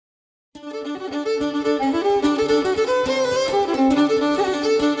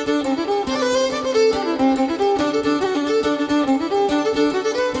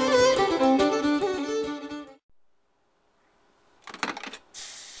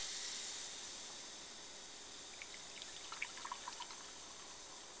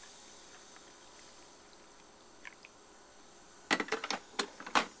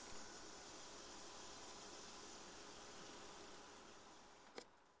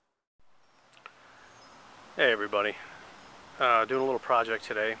Hey everybody, doing a little project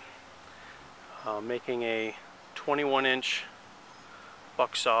today, making a 21-inch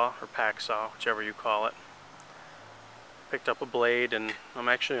Bucksaw or Packsaw, whichever you call it. Picked up a blade and I'm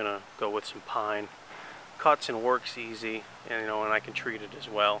actually going to go with some pine. Cuts and works easy, and and I can treat it as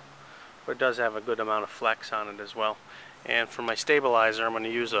well. But it does have a good amount of flex on it as well. And for my stabilizer I'm going to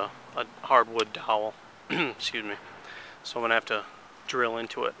use a hardwood dowel, excuse me. So I'm going to have to drill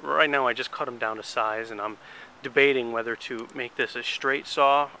into it. Right now I just cut them down to size, and I'm debating whether to make this a straight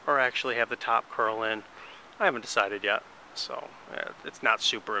saw or actually have the top curl in. I haven't decided yet, so it's not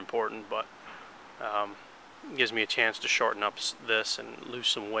super important, but it gives me a chance to shorten up this and lose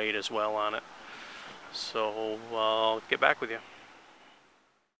some weight as well on it. So I'll get back with you.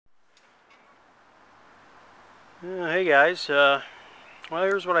 Hey guys, well,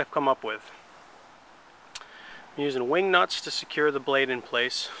 here's what I've come up with. I'm using wing nuts to secure the blade in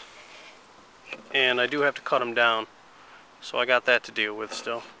place, and I do have to cut them down, so I got that to deal with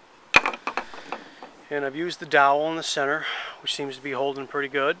still. And I've used the dowel in the center, which seems to be holding pretty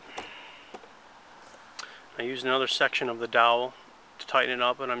good. I used another section of the dowel to tighten it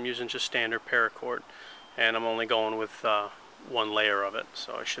up, and I'm using just standard paracord, and I'm only going with one layer of it,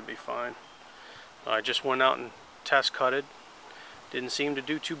 so I should be fine. I just went out and test cutted. Didn't seem to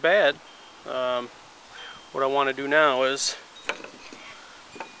do too bad. What I want to do now is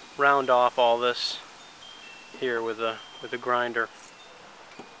round off all this here with a grinder,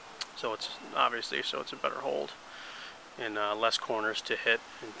 so it's a better hold and less corners to hit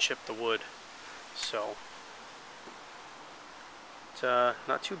and chip the wood. So it's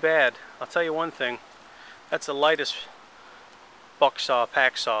not too bad. I'll tell you one thing, that's the lightest Bucksaw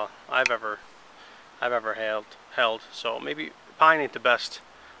Packsaw I've ever held. So maybe pine ain't the best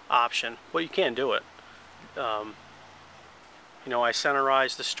option, but you can do it. I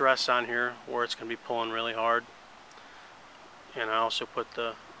centerized the stress on here where it's going to be pulling really hard, and I also put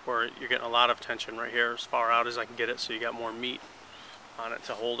where you're getting a lot of tension right here as far out as I can get it, so you got more meat on it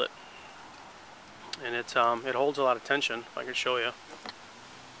to hold it. And it holds a lot of tension, if I can show you.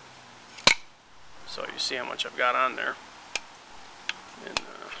 So you see how much I've got on there. And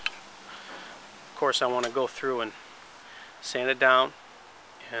of course I want to go through and sand it down,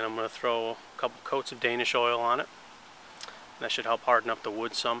 and I'm going to throw a couple coats of Danish oil on it. That should help harden up the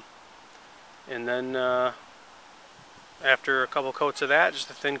wood some. And then after a couple coats of that, just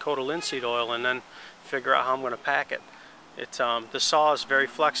a thin coat of linseed oil, and then figure out how I'm going to pack it. The saw is very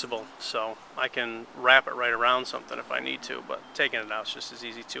flexible, so I can wrap it right around something if I need to, but taking it out is just as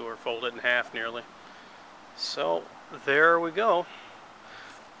easy too, or fold it in half nearly. So there we go.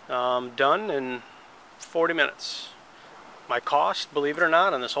 Done in 40 minutes. My cost, believe it or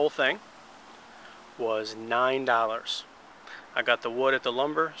not, on this whole thing was $9. I got the wood at the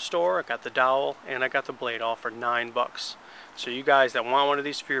lumber store, I got the dowel, and I got the blade all for $9. So you guys that want one of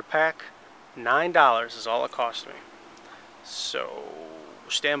these for your pack, $9 is all it cost me. So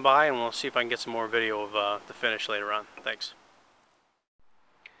stand by and we'll see if I can get some more video of the finish later on. Thanks.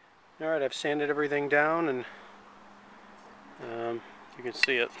 Alright, I've sanded everything down, and you can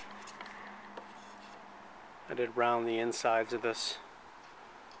see it. I did round the insides of this,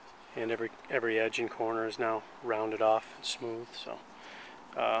 and every edge and corner is now rounded off and smooth, so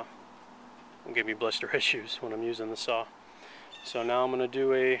it'll give me blister issues when I'm using the saw. So now I'm going to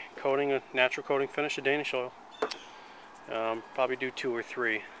do a natural coating finish of Danish oil. Probably do 2 or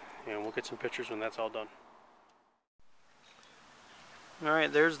 3, and we'll get some pictures when that's all done.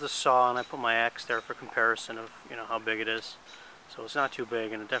 Alright, there's the saw, and I put my axe there for comparison of how big it is. So it's not too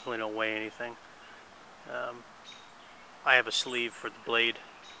big, and it definitely don't weigh anything. I have a sleeve for the blade,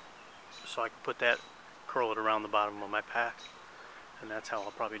 so I can put that, curl it around the bottom of my pack, and that's how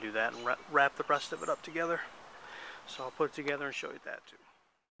I'll probably do that, and wrap the rest of it up together. So I'll put it together and show you that too.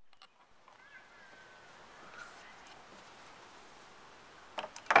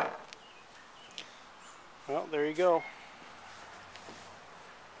 Well, there you go.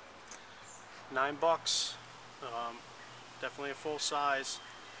 $9. Definitely a full size.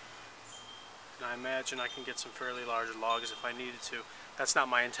 And I imagine I can get some fairly large logs if I needed to. That's not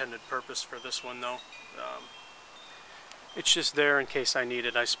my intended purpose for this one though. It's just there in case I need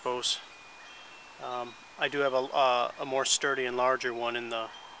it, I suppose. I do have a more sturdy and larger one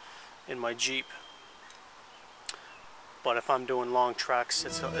in my Jeep. But if I'm doing long treks,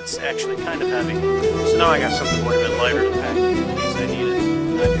 it's actually kind of heavy. So now I got something quite a bit lighter to pack in case I need it.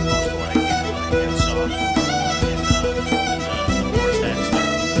 And I can most of what I can with my handsaw and the force axe there.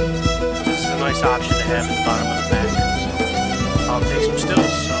 This is a nice option to have at the bottom of the pack. So I'll take some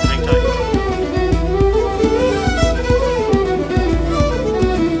stills.